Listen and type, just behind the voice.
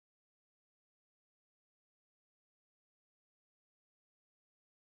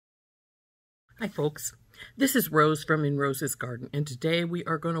Hi folks, this is Rose from In Rose's Garden, and today we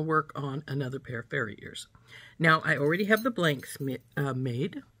are going to work on another pair of fairy ears. Now I already have the blanks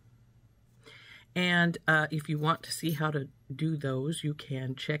made, and if you want to see how to do those, you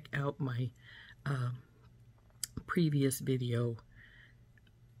can check out my previous video,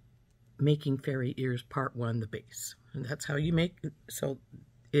 Making Fairy Ears Part 1, the base. And that's how you make it, so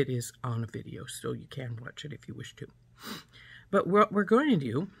it is on a video, so you can watch it if you wish to. But what we're going to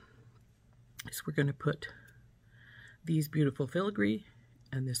do is we're going to put these beautiful filigree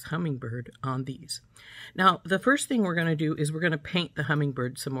and this hummingbird on these. Now, the first thing we're going to do is we're going to paint the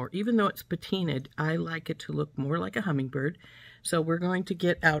hummingbird some more. Even though it's patinaed, I like it to look more like a hummingbird. So we're going to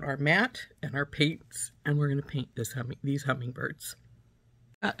get out our mat and our paints, and we're going to paint these hummingbirds.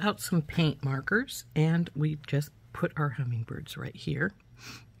 Got out some paint markers, and we just put our hummingbirds right here.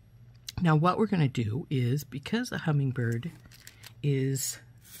 Now, what we're going to do is, because a hummingbird is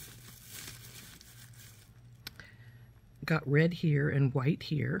got red here and white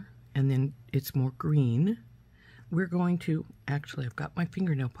here, and then it's more green, we're going to, actually I've got my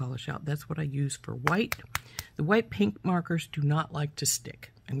fingernail polish out, that's what I use for white. The white paint markers do not like to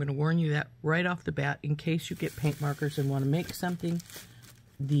stick. I'm going to warn you that right off the bat, in case you get paint markers and want to make something.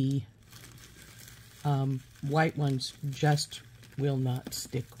 The white ones just will not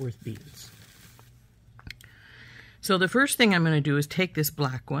stick with beads. So the first thing I'm going to do is take this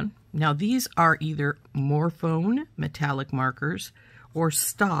black one. Now these are either Morphone metallic markers or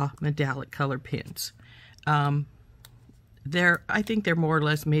Sta metallic color pins. I think they're more or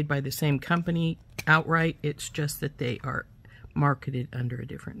less made by the same company outright. It's just that they are marketed under a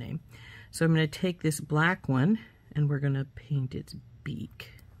different name. So I'm going to take this black one and we're going to paint its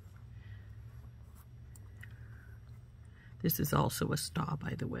beak. This is also a Sta,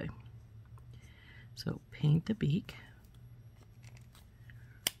 by the way. So paint the beak.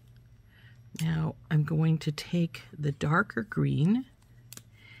 Now I'm going to take the darker green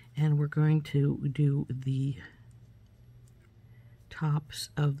and we're going to do the tops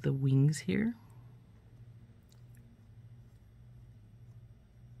of the wings here.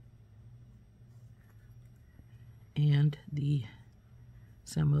 And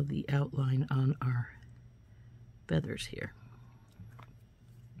some of the outline on our feathers here.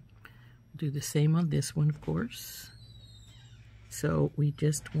 Do the same on this one, of course. So we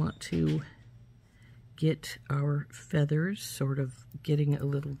just want to get our feathers sort of getting a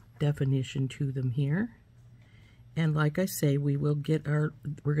little definition to them here. And like I say, we're going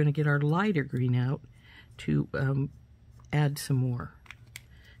to get our lighter green out to add some more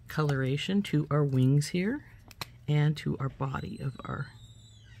coloration to our wings here and to our body of our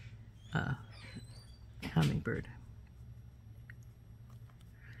hummingbird.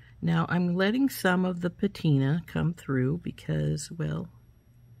 Now I'm letting some of the patina come through because, well,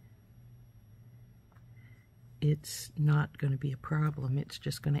 it's not going to be a problem. It's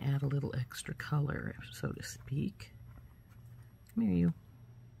just going to add a little extra color, so to speak. Come here, you.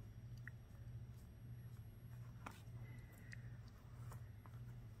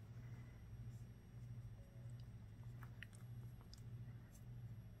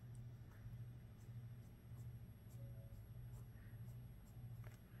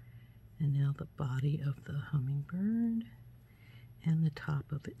 And now the body of the hummingbird and the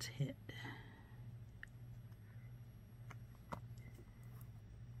top of its head.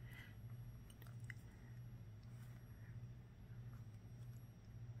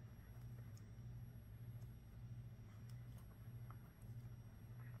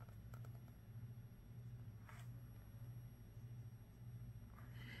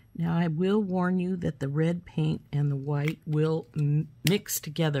 Now I will warn you that the red paint and the white will mix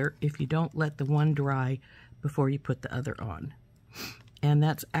together if you don't let the one dry before you put the other on. And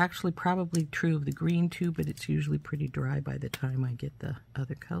that's actually probably true of the green too, but it's usually pretty dry by the time I get the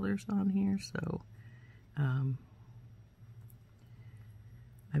other colors on here, so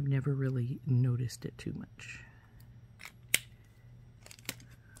I've never really noticed it too much.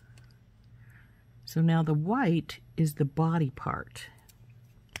 So now the white is the body part.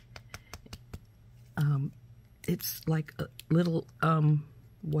 It's like a little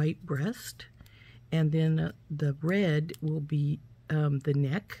white breast, and then the red will be the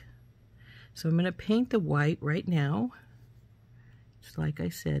neck. So I'm going to paint the white right now. Just like I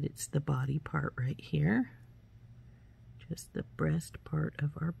said, it's the body part right here, just the breast part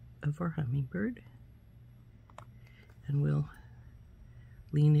of our hummingbird, and we'll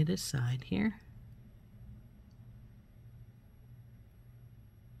lean it aside here.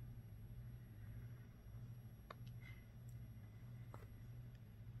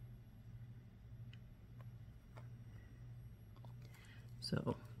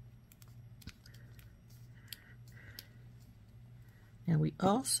 So Now we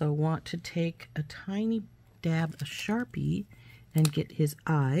also want to take a tiny dab of Sharpie and get his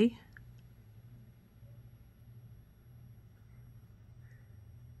eye.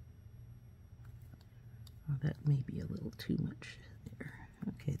 Oh, that may be a little too much there.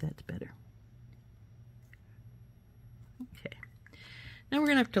 Okay, that's better. Okay. Now we're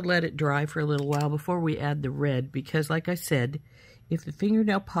going to have to let it dry for a little while before we add the red, because like I said, if the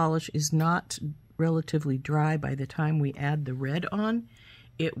fingernail polish is not relatively dry by the time we add the red on,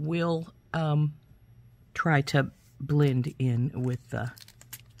 it will try to blend in with the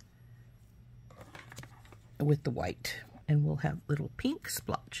white, and we'll have little pink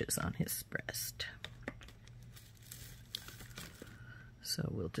splotches on his breast. So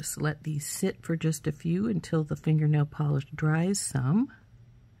we'll just let these sit for just a few until the fingernail polish dries some,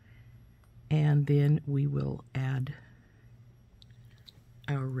 and then we will add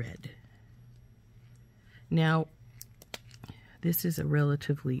our red. Now, this is a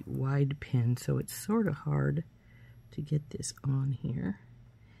relatively wide pin, so it's sort of hard to get this on here,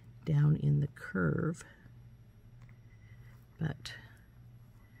 down in the curve.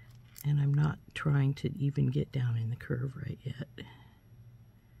 And I'm not trying to even get down in the curve right yet.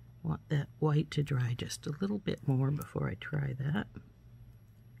 Want that white to dry just a little bit more before I try that.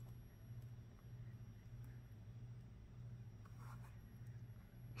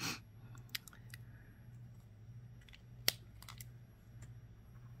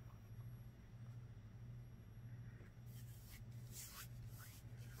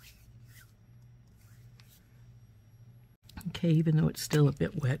 Okay, even though it's still a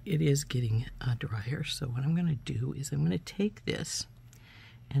bit wet, it is getting drier. So what I'm going to do is I'm going to take this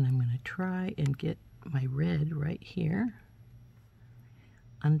and I'm going to try and get my red right here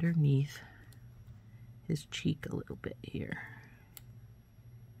underneath his cheek a little bit here.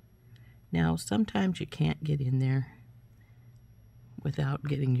 Now, sometimes you can't get in there without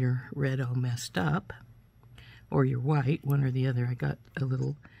getting your red all messed up, or your white, one or the other. I got a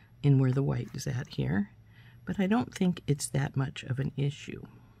little in where the white is at here, but I don't think it's that much of an issue.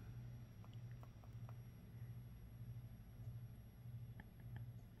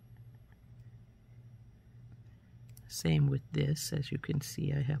 Same with this. As you can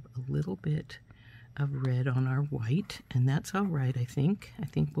see, I have a little bit of red on our white, and that's all right, I think. I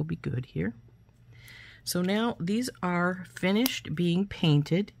think we'll be good here. So now these are finished being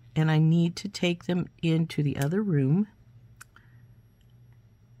painted, and I need to take them into the other room.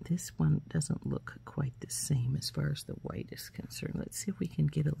 This one doesn't look quite the same as far as the white is concerned. Let's see if we can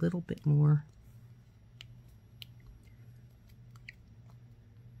get a little bit more.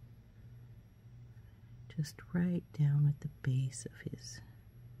 Just right down at the base of his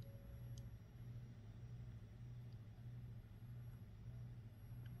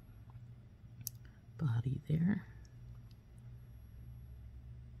body there.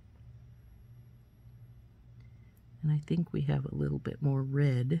 And I think we have a little bit more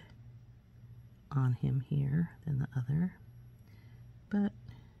red on him here than the other, but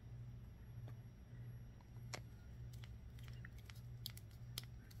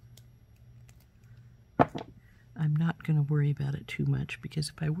I'm not going to worry about it too much, because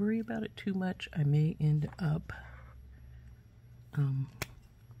if I worry about it too much, I may end up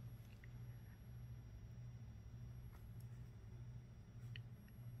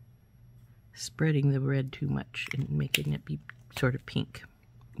spreading the red too much and making it be sort of pink.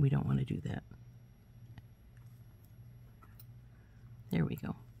 We don't want to do that. There we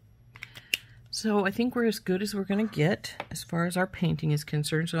go. So I think we're as good as we're going to get as far as our painting is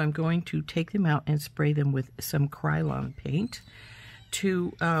concerned. So I'm going to take them out and spray them with some Krylon paint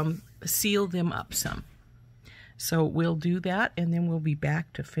to seal them up some. So we'll do that, and then we'll be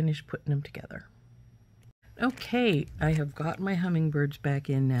back to finish putting them together. Okay, I have got my hummingbirds back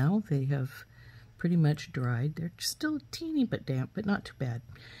in now. They have pretty much dried. They're still a teeny bit damp, but not too bad.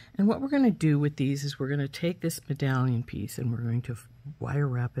 And what we're going to do with these is we're going to take this medallion piece and we're going to wire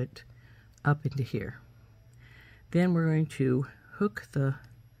wrap it up into here. Then we're going to hook the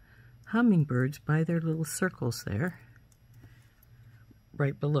hummingbirds by their little circles there,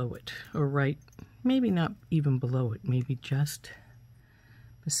 right below it, or right, maybe not even below it, maybe just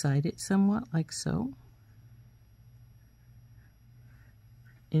beside it somewhat, like so,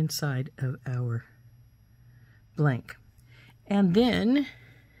 inside of our blank. And then,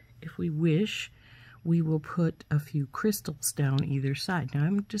 if we wish, we will put a few crystals down either side. Now, I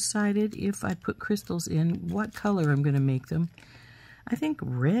haven't decided if I put crystals in, what color I'm going to make them. I think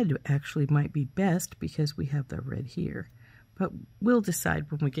red actually might be best because we have the red here. But we'll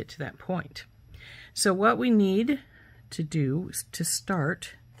decide when we get to that point. So what we need to do to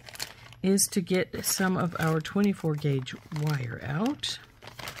start is to get some of our 24 gauge wire out.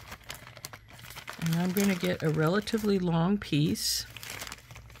 And I'm going to get a relatively long piece,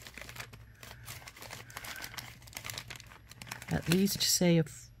 at least say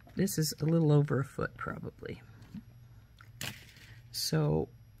if this is a little over a foot probably. So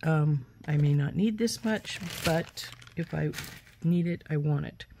I may not need this much, but if I need it, I want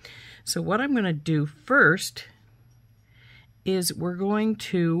it. So what I'm going to do first is we're going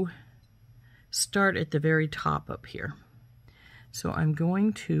to start at the very top up here. So I'm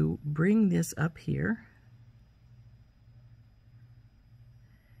going to bring this up here,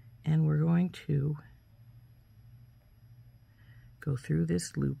 and we're going to go through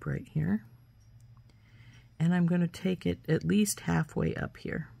this loop right here, and I'm going to take it at least halfway up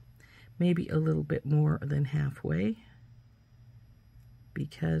here, maybe a little bit more than halfway,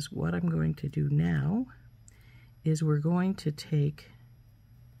 because what I'm going to do now is we're going to take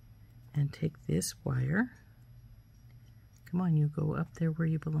this wire. Come on, you go up there where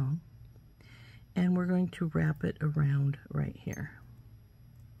you belong. And we're going to wrap it around right here.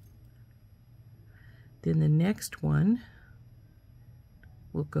 Then the next one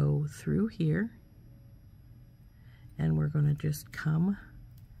will go through here, and we're going to just come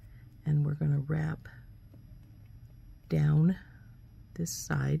and we're going to wrap down this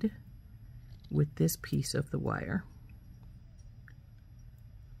side with this piece of the wire.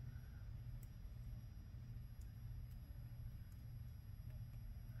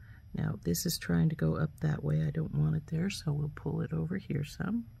 Now this is trying to go up that way. I don't want it there, so we'll pull it over here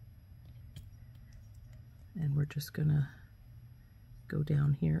some. And we're just gonna go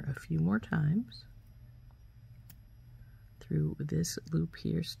down here a few more times through this loop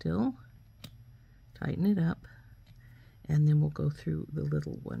here still, tighten it up, and then we'll go through the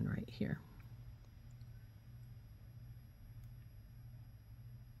little one right here.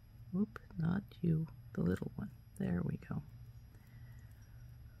 Whoop, not you, the little one. There we go.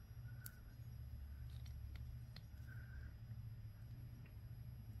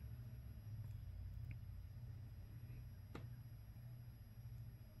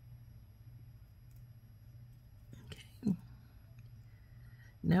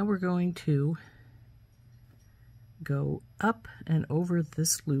 Now we're going to go up and over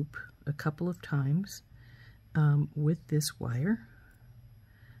this loop a couple of times with this wire.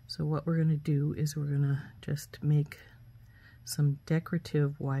 So what we're going to do is we're going to just make some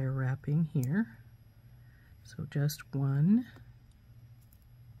decorative wire wrapping here. So just one.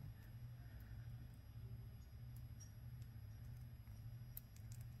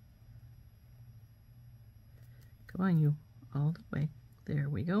 Come on, you, all the way. There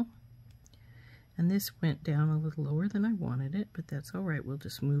we go. And this went down a little lower than I wanted it, but that's all right. We'll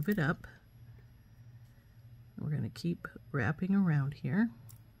just move it up. We're going to keep wrapping around here.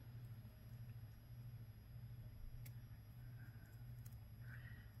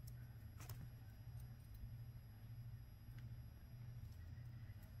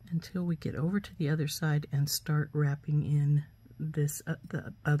 Until we get over to the other side and start wrapping in this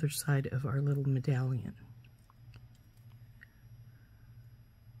the other side of our little medallion.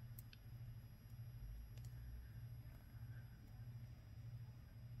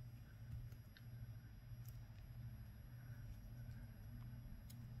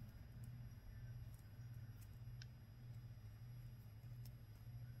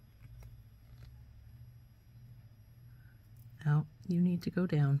 Now, you need to go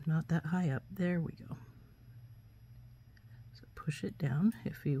down, not that high up. There we go. So push it down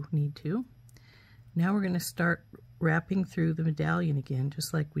if you need to. Now we're going to start wrapping through the medallion again,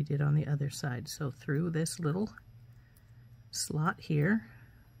 just like we did on the other side. So through this little slot here,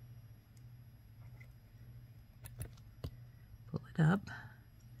 pull it up.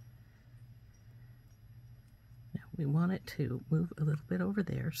 Now we want it to move a little bit over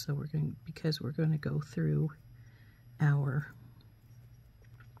there, so we're going, because we're going to go through our,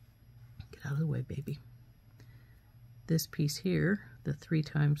 get out of the way, baby, this piece here, the 3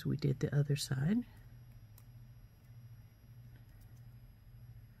 times we did the other side.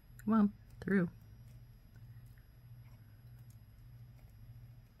 Come on, through.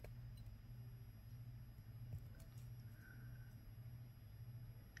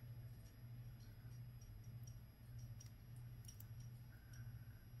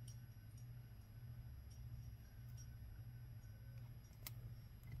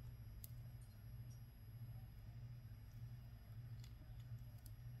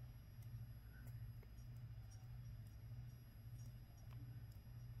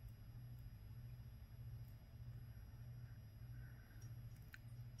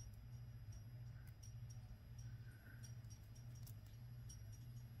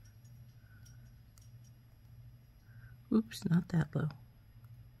 Oops, not that low.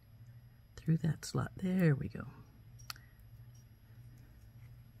 Through that slot. There we go.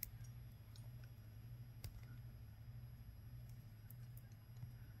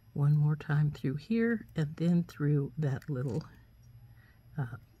 One more time through here, and then through that little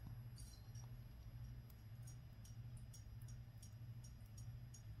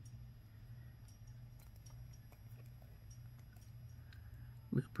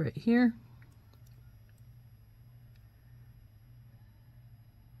loop right here.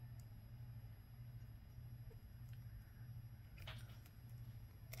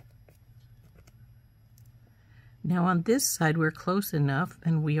 Now on this side we're close enough,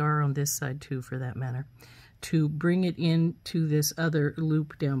 and we are on this side too for that matter, to bring it into this other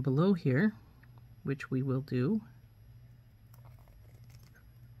loop down below here, which we will do.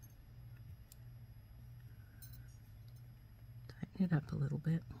 Tighten it up a little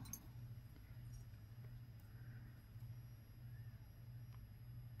bit.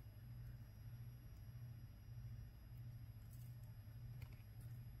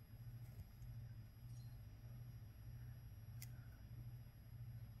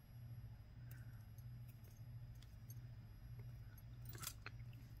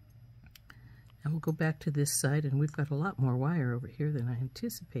 Now we'll go back to this side, and we've got a lot more wire over here than I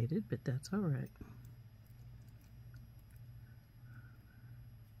anticipated, but that's all right.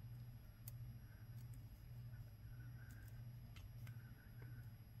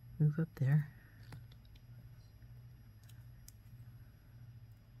 Move up there.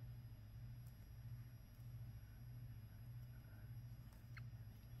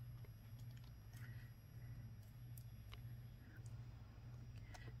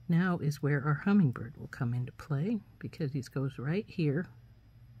 Now is where our hummingbird will come into play, because he goes right here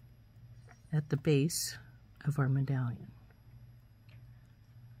at the base of our medallion.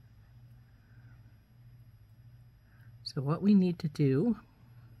 So what we need to do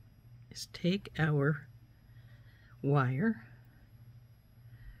is take our wire,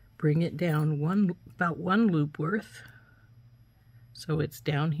 bring it down about one loop worth, so it's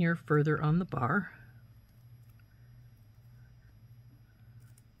down here further on the bar.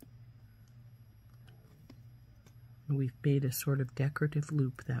 We've made a sort of decorative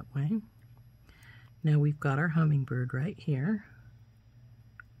loop that way. Now we've got our hummingbird right here,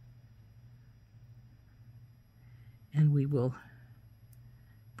 and we will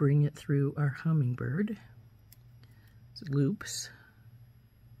bring it through our hummingbird loops.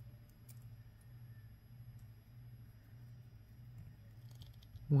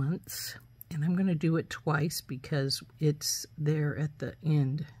 Once, and I'm going to do it twice because it's there at the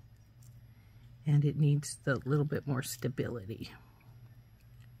end and it needs the little bit more stability.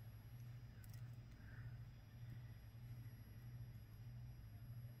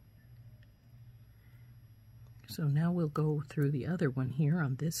 So now we'll go through the other one here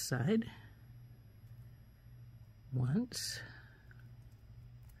on this side once.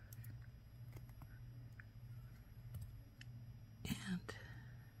 And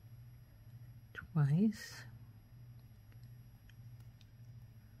twice.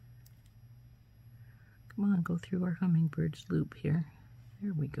 Come on, go through our hummingbird's loop here.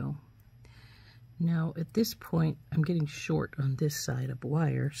 There we go. Now at this point I'm getting short on this side of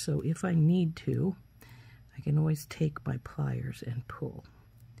wire, so if I need to, I can always take my pliers and pull.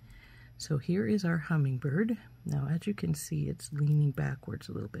 So here is our hummingbird. Now as you can see, it's leaning backwards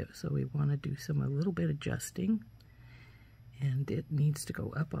a little bit, so we want to do a little bit adjusting, and it needs to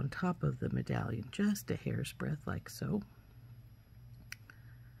go up on top of the medallion just a hair's breadth like so.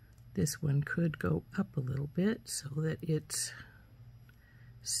 This one could go up a little bit so that it's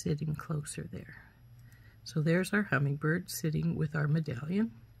sitting closer there. So there's our hummingbird sitting with our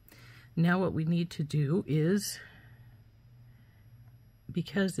medallion. Now what we need to do is,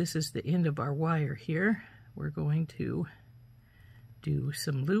 because this is the end of our wire here, we're going to do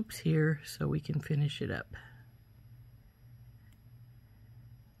some loops here so we can finish it up.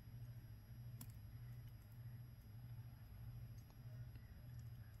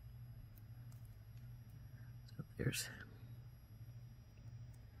 So there's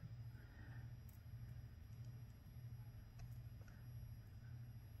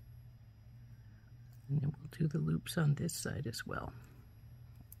and then we'll do the loops on this side as well.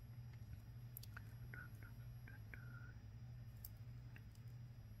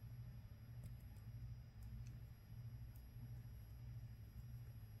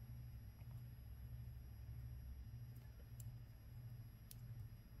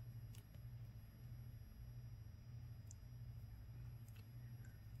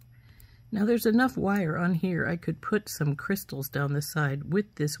 Now there's enough wire on here, I could put some crystals down the side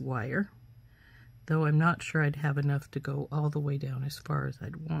with this wire. though I'm not sure I'd have enough to go all the way down as far as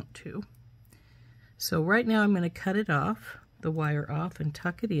I'd want to. So right now I'm going to cut it off, the wire off, and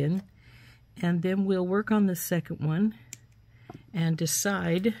tuck it in, and then we'll work on the second one and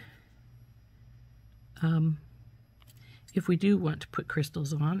decide if we do want to put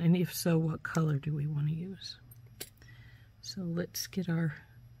crystals on, and if so, what color do we want to use. So let's get our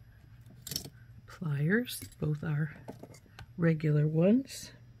pliers, both our regular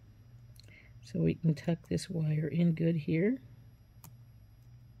ones, so we can tuck this wire in good here.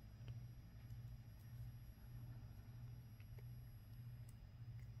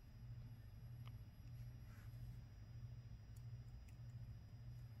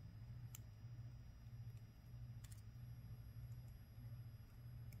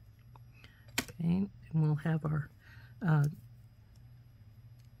 Okay, and we'll have our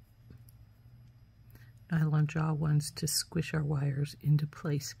nylon jaw ones to squish our wires into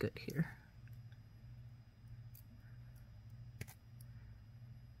place good here.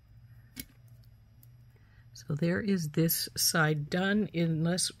 So there is this side done,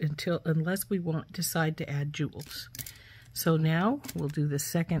 unless we decide to add jewels. So now we'll do the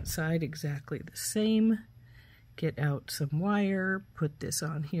second side exactly the same. Get out some wire, put this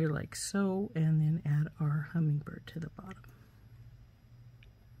on here like so, and then add our hummingbird to the bottom.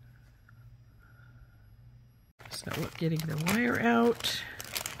 So we're getting the wire out.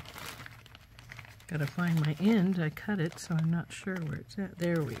 Gotta find my end. I cut it, so I'm not sure where it's at.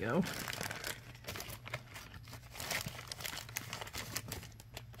 There we go.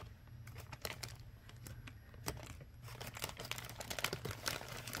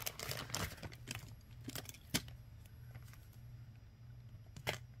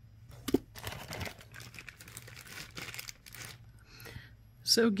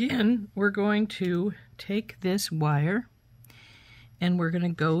 So again, we're going to take this wire and we're going to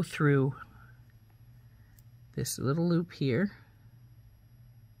go through this little loop here.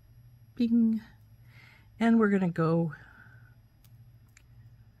 Bing. And we're going to go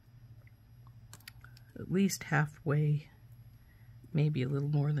at least halfway, maybe a little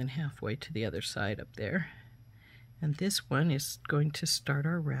more than halfway to the other side up there. And this one is going to start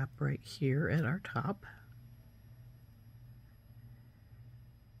our wrap right here at our top.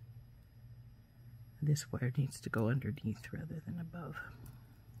 This wire needs to go underneath rather than above.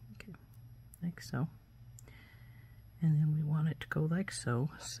 Okay, like so. And then we want it to go like so.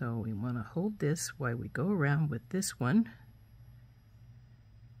 So we want to hold this while we go around with this one.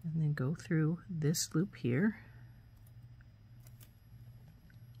 And then go through this loop here.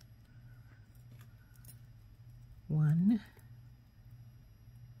 One.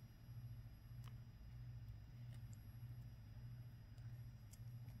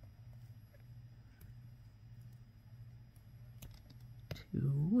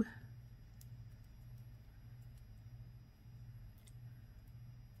 Two.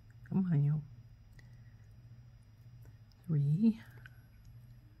 Come on, you. Three.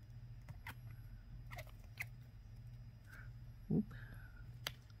 Oop.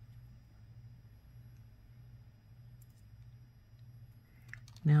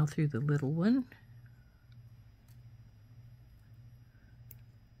 Now through the little one.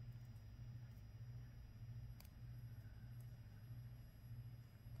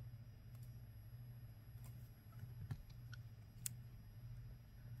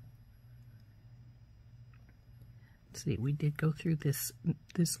 See, we did go through this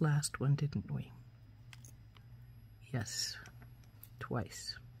last one, didn't we? Yes,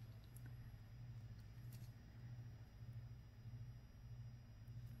 twice.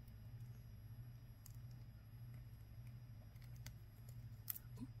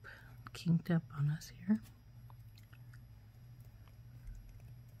 Oop, kinked up on us here.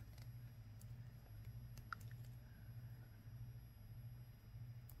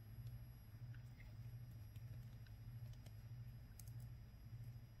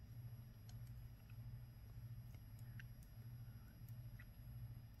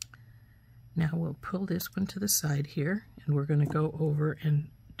 Now we'll pull this one to the side here, and we're going to go over and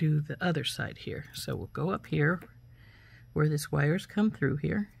do the other side here. So we'll go up here where this wires come through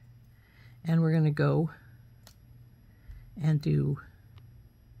here, and we're going to go and do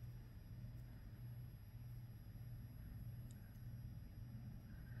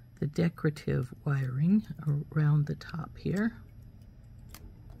the decorative wiring around the top here.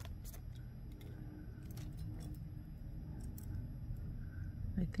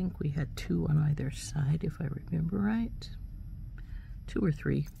 I think we had two on either side, if I remember right. 2 or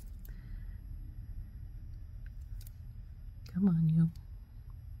 3. Come on, you.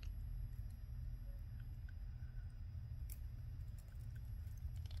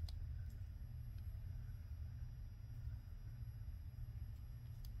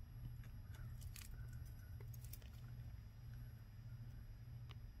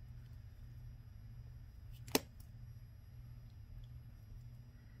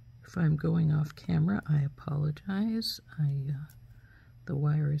 If I'm going off camera, I apologize. The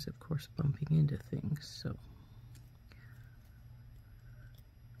wire is, of course, bumping into things, so.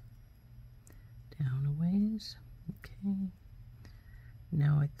 Down a ways. Okay.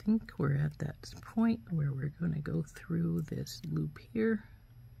 Now I think we're at that point where we're going to go through this loop here.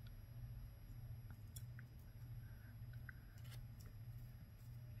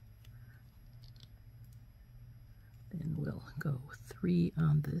 Then we'll go 3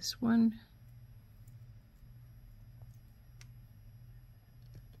 on this one.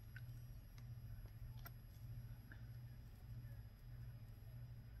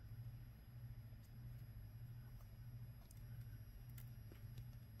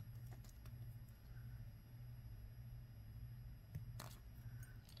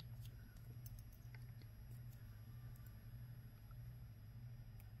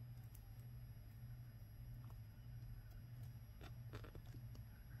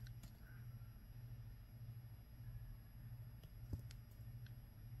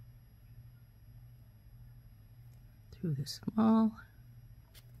 Through the small,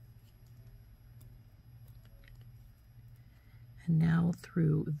 and now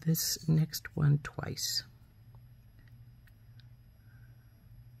through this next one twice.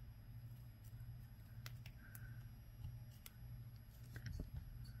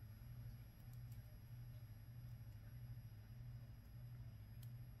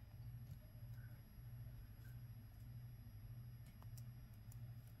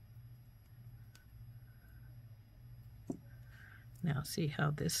 Now see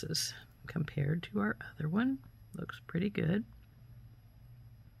how this is compared to our other one. Looks pretty good.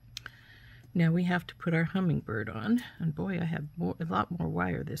 Now we have to put our hummingbird on, and boy, I have a lot more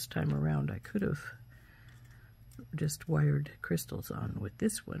wire this time around. I could have just wired crystals on with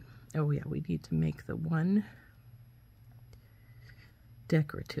this one. Oh yeah, we need to make the one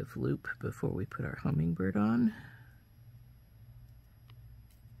decorative loop before we put our hummingbird on.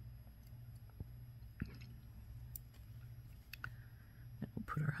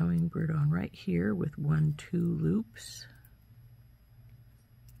 Put our hummingbird on right here with 1, 2 loops.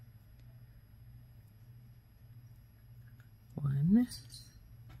 One.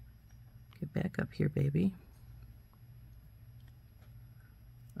 Get back up here, baby.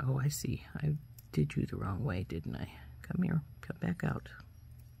 Oh, I see. I did you the wrong way, didn't I? Come here. Come back out.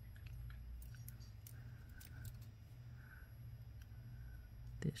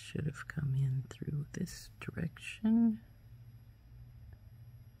 This should have come in through this direction.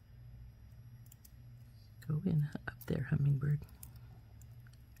 Go in up there, hummingbird.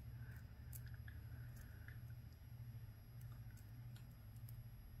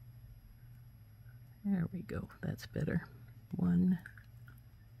 There we go. That's better. 1.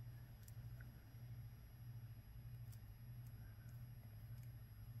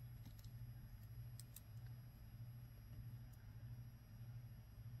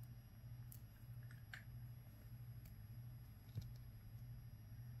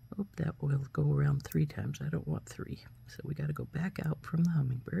 Oh, that will go around 3 times. I don't want 3. So we got to go back out from the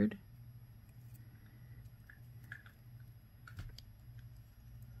hummingbird.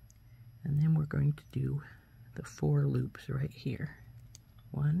 And then we're going to do the 4 loops right here.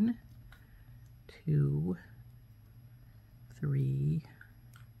 1, 2, 3,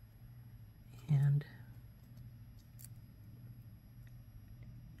 and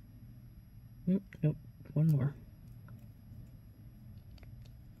nope, 1 more.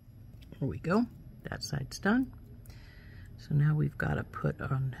 There we go. That side's done. So now we've got to put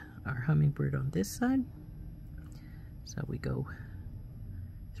on our hummingbird on this side. So we go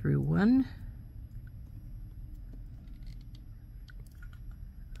through 1.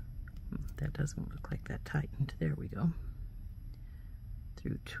 That doesn't look like that tightened. There we go.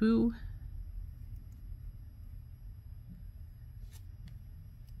 Through 2.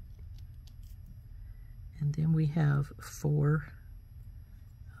 And then we have 4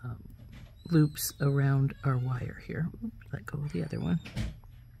 loops around our wire here. Oops, let go of the other one.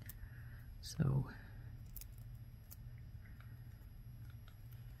 So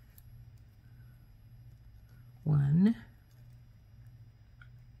one,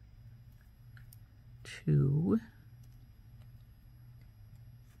 2,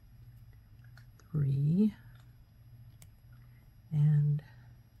 3, and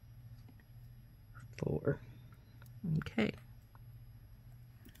 4. Okay.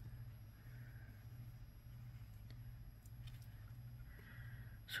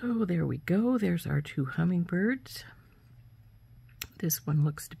 So there we go. There's our 2 hummingbirds. This one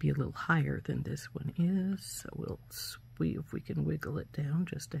looks to be a little higher than this one is, so we'll see if we can wiggle it down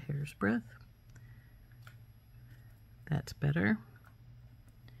just a hair's breadth. That's better.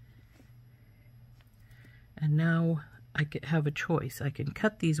 And now I could have a choice. I can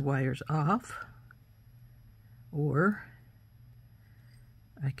cut these wires off, or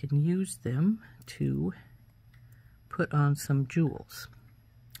I can use them to put on some jewels.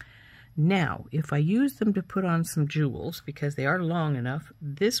 Now, if I use them to put on some jewels, because they are long enough,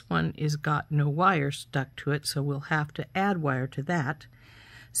 this one is got no wire stuck to it, so we'll have to add wire to that.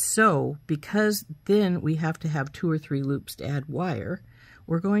 So, because then we have to have 2 or 3 loops to add wire,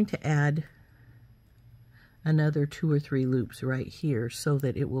 we're going to add another 2 or 3 loops right here so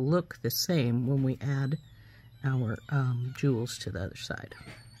that it will look the same when we add our jewels to the other side.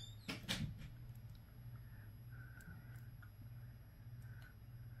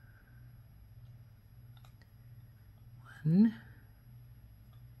 One,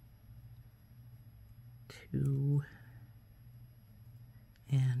 2,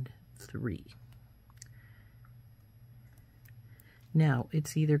 and 3. Now,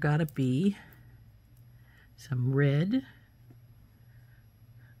 it's either got to be some red.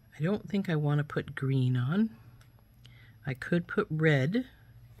 I don't think I want to put green on. I could put red.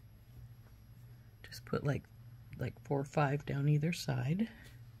 Just put like 4 or 5 down either side.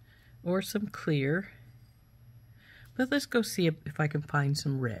 Or some clear. But let's go see if I can find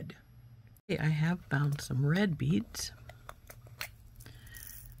some red. Okay, I have found some red beads.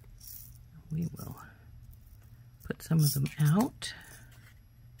 We will put some of them out.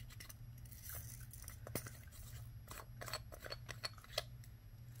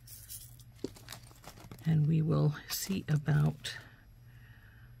 And we will see about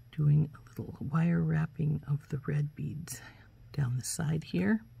doing a little wire wrapping of the red beads down the side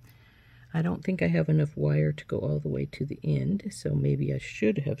here. I don't think I have enough wire to go all the way to the end, so maybe I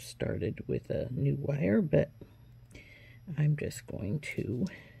should have started with a new wire, but I'm just going to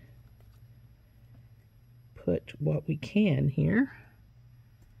put what we can here,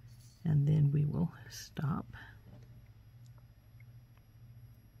 and then we will stop.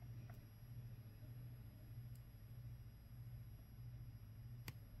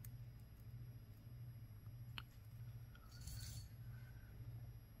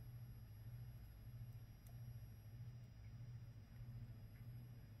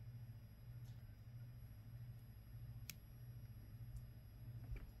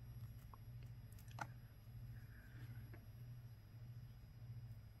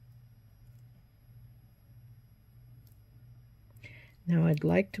 Now I'd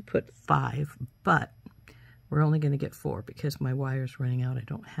like to put 5, but we're only going to get 4 because my wire's running out. I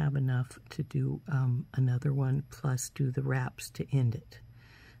don't have enough to do another one plus do the wraps to end it.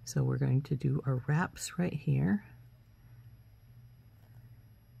 So we're going to do our wraps right here.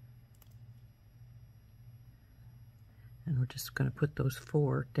 And we're just going to put those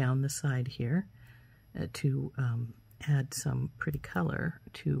 4 down the side here to add some pretty color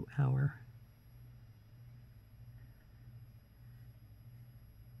to our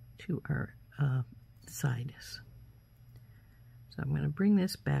sides. So I'm going to bring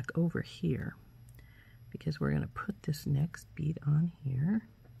this back over here because we're going to put this next bead on here.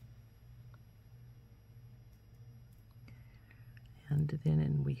 And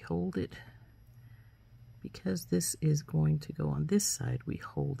then we hold it. Because this is going to go on this side, we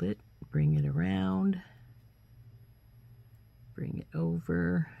hold it, bring it around, bring it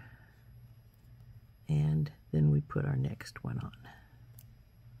over, and then we put our next one on.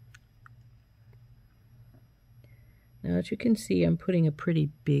 Now, as you can see, I'm putting a pretty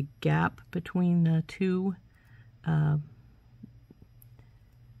big gap between the two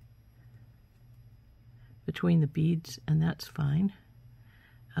between the beads, and that's fine.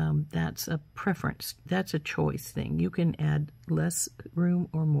 That's a preference. That's a choice thing. You can add less room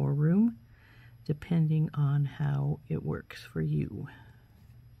or more room depending on how it works for you.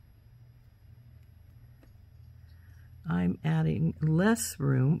 I'm adding less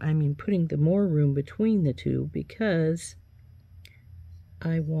room, putting the more room between the two because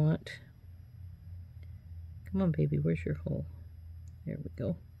I want, come on baby, where's your hole? There we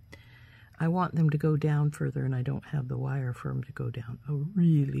go. I want them to go down further, and I don't have the wire for them to go down a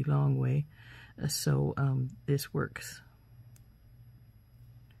really long way, so this works.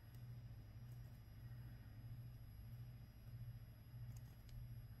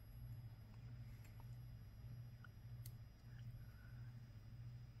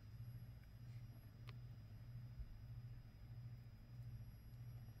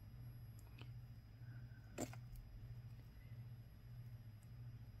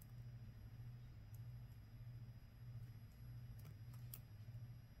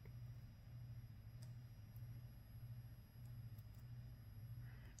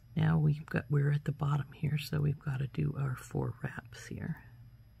 Now we're at the bottom here, so we've got to do our 4 wraps here.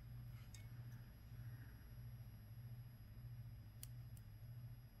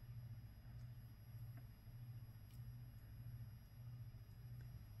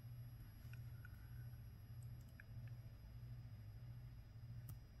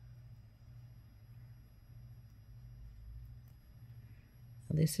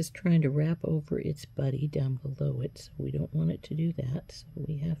 This is trying to wrap over its buddy down below it, so we don't want it to do that. So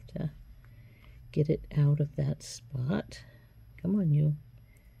we have to get it out of that spot. Come on, you.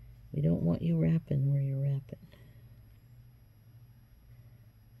 We don't want you wrapping where you're wrapping.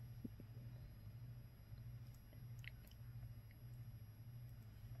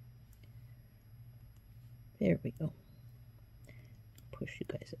 There we go. Push you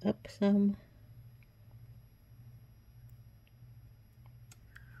guys up some.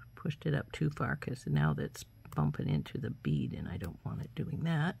 Pushed it up too far because now that's bumping into the bead and I don't want it doing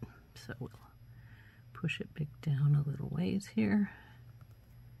that. So we'll push it back down a little ways here.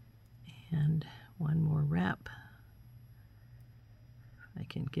 And one more wrap. If I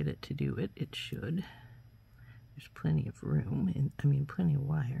can get it to do it, it should. There's plenty of room, and plenty of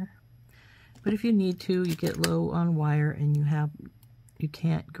wire. But if you need to, you get low on wire and you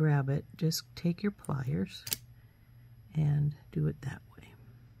can't grab it, just take your pliers and do it that way.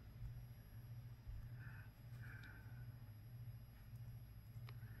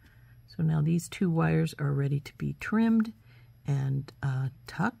 So now these two wires are ready to be trimmed and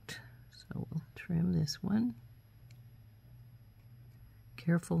tucked. So we'll trim this one.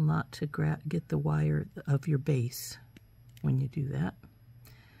 Careful not to get the wire of your base when you do that.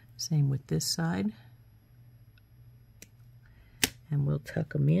 Same with this side. And we'll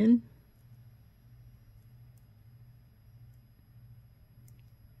tuck them in.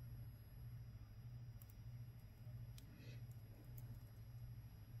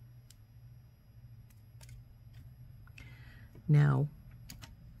 Now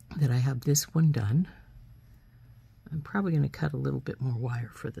that I have this one done, I'm probably going to cut a little bit more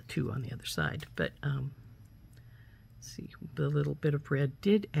wire for the two on the other side, but see, the little bit of red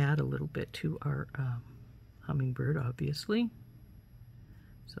did add a little bit to our hummingbird, obviously.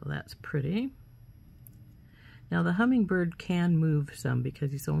 So that's pretty. Now the hummingbird can move some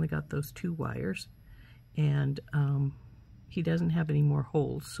because he's only got those two wires, and he doesn't have any more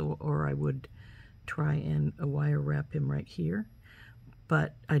holes, so or I would try and wire wrap him right here.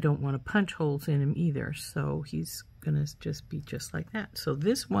 But I don't want to punch holes in him either, so he's gonna just be just like that. So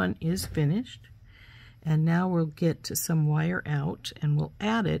this one is finished. And now we'll get some wire out and we'll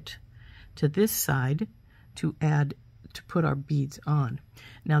add it to this side to put our beads on.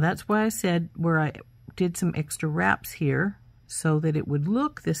 Now that's why I said where I did some extra wraps here so that it would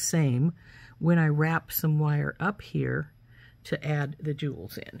look the same when I wrap some wire up here to add the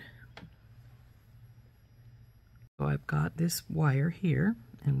jewels in. So I've got this wire here,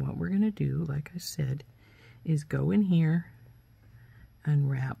 and what we're going to do, like I said, is go in here and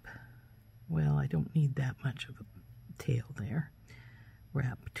wrap. Well, I don't need that much of a tail there.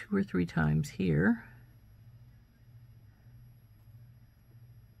 Wrap 2 or 3 times here.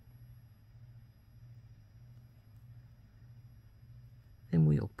 Then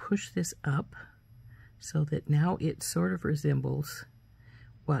we'll push this up so that now it sort of resembles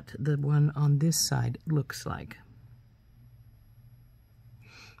what the one on this side looks like.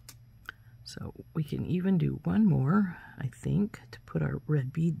 So we can even do one more, I think, to put our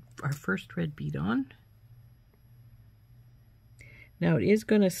red bead, our first red bead on. Now it is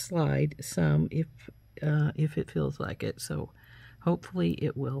going to slide some if it feels like it. So hopefully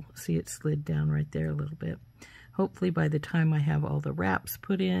it will. See, it slid down right there a little bit. Hopefully by the time I have all the wraps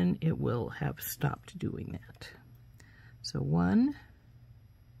put in, it will have stopped doing that. So 1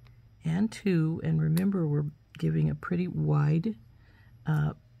 and 2, and remember we're giving a pretty wide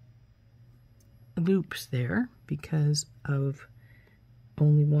loops there because of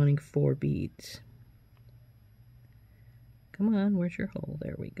only wanting 4 beads. Come on, where's your hole?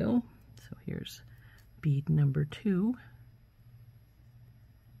 There we go. So here's bead number 2.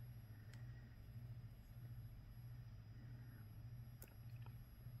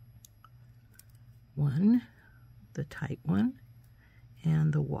 One, the tight one,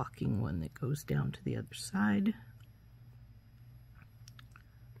 and the walking one that goes down to the other side.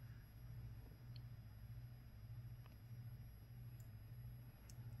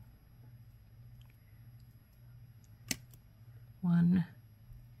 One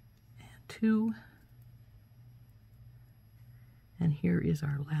and 2. And here is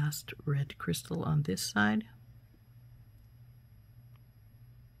our last red crystal on this side.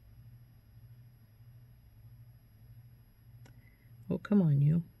 Oh, come on,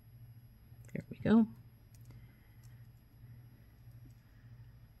 you. There we go.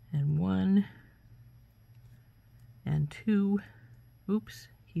 And 1 and 2. Oops,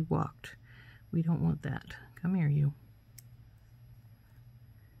 he walked. We don't want that. Come here, you.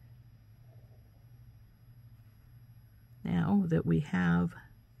 Now that we have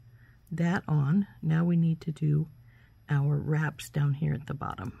that on, now we need to do our wraps down here at the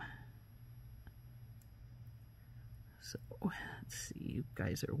bottom. So let's see, you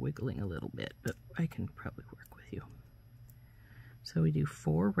guys are wiggling a little bit, but I can probably work with you. So we do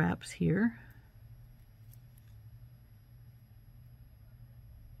 4 wraps here.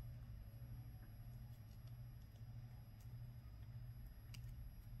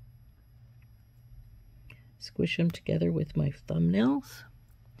 Squish them together with my thumbnails.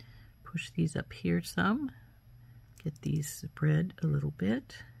 Push these up here some. Get these spread a little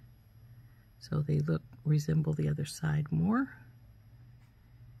bit so they resemble the other side more.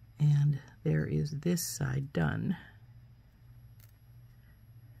 And there is this side done.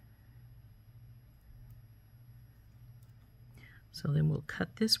 So then we'll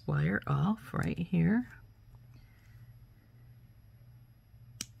cut this wire off right here.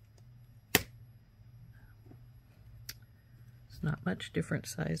 It's not much different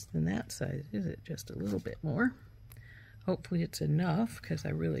size than that size, is it? Just a little bit more. Hopefully it's enough, because I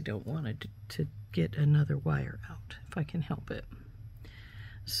really don't want to get another wire out if I can help it.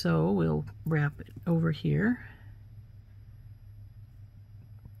 So we'll wrap it over here.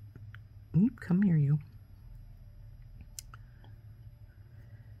 Oop, come here, you.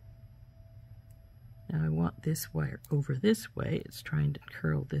 Now I want this wire over this way. It's trying to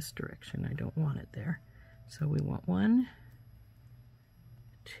curl this direction. I don't want it there. So we want 1,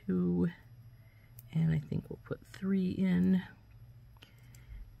 2, and I think we'll put 3 in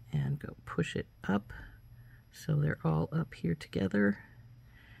and go push it up so they're all up here together.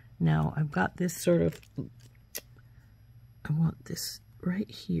 Now I've got this sort of, I want this right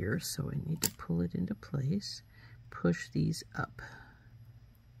here, so I need to pull it into place, push these up.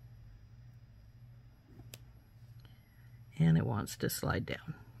 And it wants to slide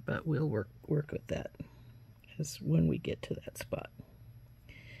down, but we'll work with that as when we get to that spot.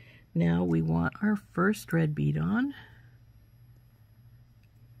 Now we want our first red bead on.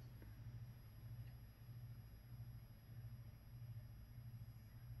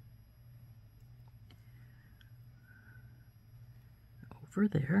 Over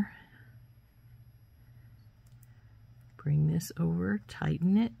there. Bring this over,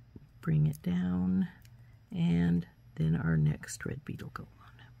 tighten it, bring it down, and then our next red bead will go on.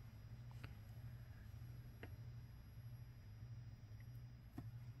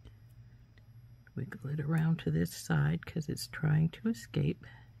 Wiggle it around to this side because it's trying to escape.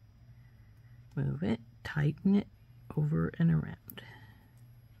 Move it, tighten it over and around.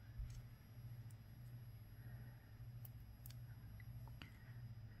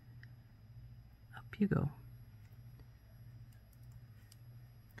 Up you go.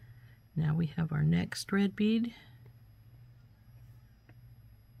 Now we have our next red bead.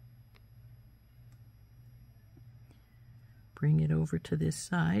 Bring it over to this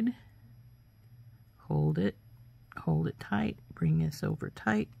side. Hold it tight, bring this over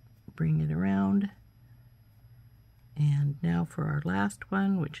tight, bring it around. And now for our last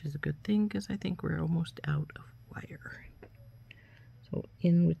one, which is a good thing because I think we're almost out of wire. So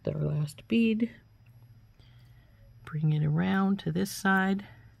in with our last bead, bring it around to this side,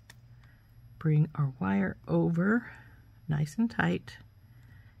 bring our wire over nice and tight,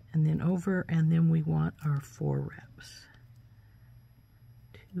 and then over, and then we want our 4 wraps.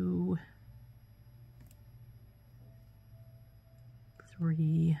 2,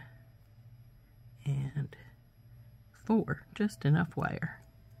 3, and 4, just enough wire.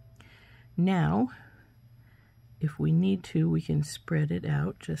 Now, if we need to, we can spread it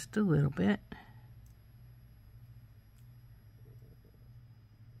out just a little bit.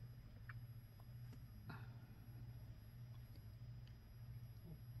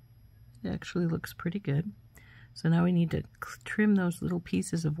 It actually looks pretty good. So now we need to trim those little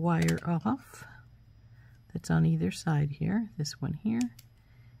pieces of wire off that's on either side here. This one here,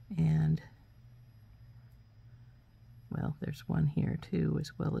 and well, there's one here too,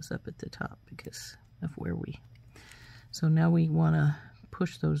 as well as up at the top because of where we. So now we want to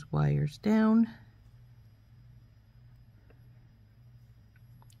push those wires down.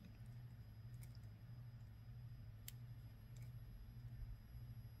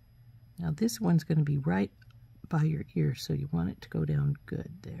 Now this one's going to be right by your ear, so you want it to go down good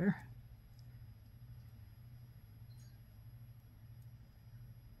there.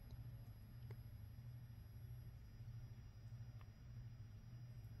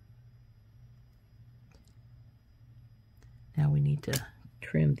 Now we need to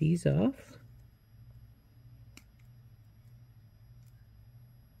trim these off.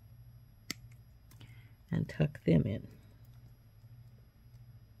 And tuck them in.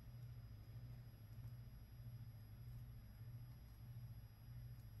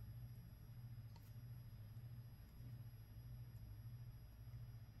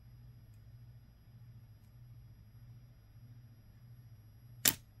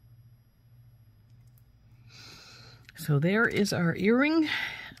 So there is our earring.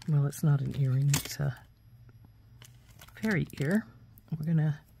 Well, it's not an earring, it's a fairy ear. We're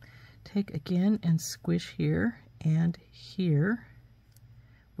gonna take again and squish here and here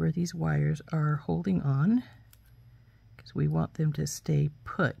where these wires are holding on, because we want them to stay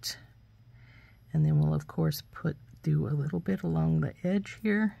put. And then we'll of course do a little bit along the edge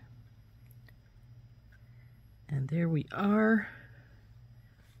here. And there we are,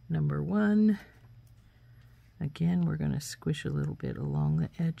 number one. Again, we're going to squish a little bit along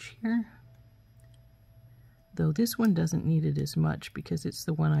the edge here. Though this one doesn't need it as much because it's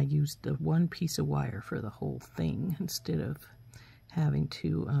the one I used the one piece of wire for the whole thing instead of having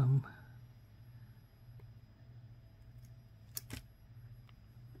to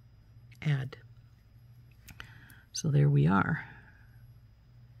add. So there we are.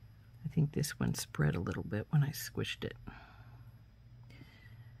 I think this one spread a little bit when I squished it.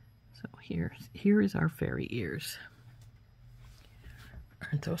 So here is our fairy ears.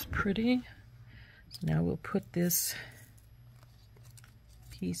 Aren't those pretty? So now we'll put this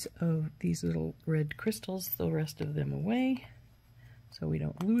piece of these little red crystals, the rest of them away, so we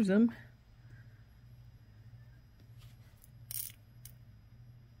don't lose them.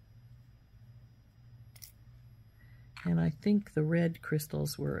 And I think the red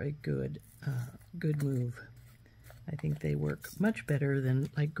crystals were a good move. I think they work much better than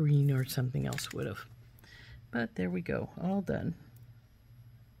like green or something else would have. But there we go, all done.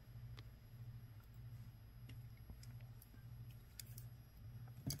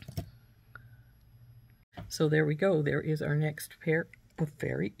 So there we go, there is our next pair of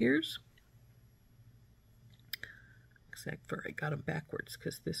fairy ears. Except for I got them backwards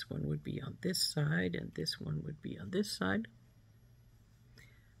because this one would be on this side and this one would be on this side.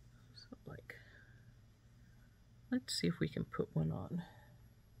 So like, let's see if we can put one on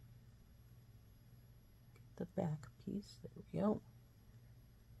the back piece. There we go.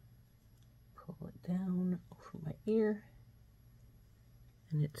 Pull it down over my ear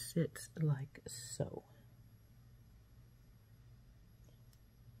and it sits like so.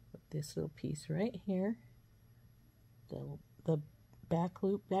 Put this little piece right here. The back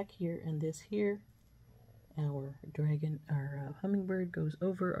loop back here and this here, our hummingbird goes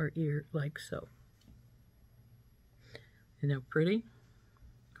over our ear like so. Isn't that pretty?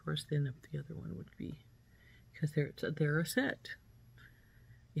 Of course, then the other one would be, because they're a set.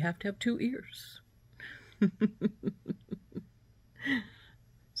 You have to have two ears.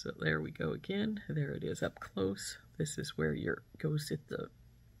 So there we go again. There it is up close. This is where goes at the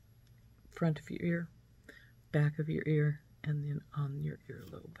front of your ear, back of your ear, and then on your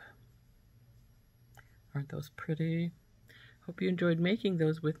earlobe. Aren't those pretty? Hope you enjoyed making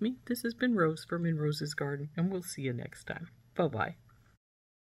those with me. This has been Rose from In Rose's Garden, and we'll see you next time. Bye-bye.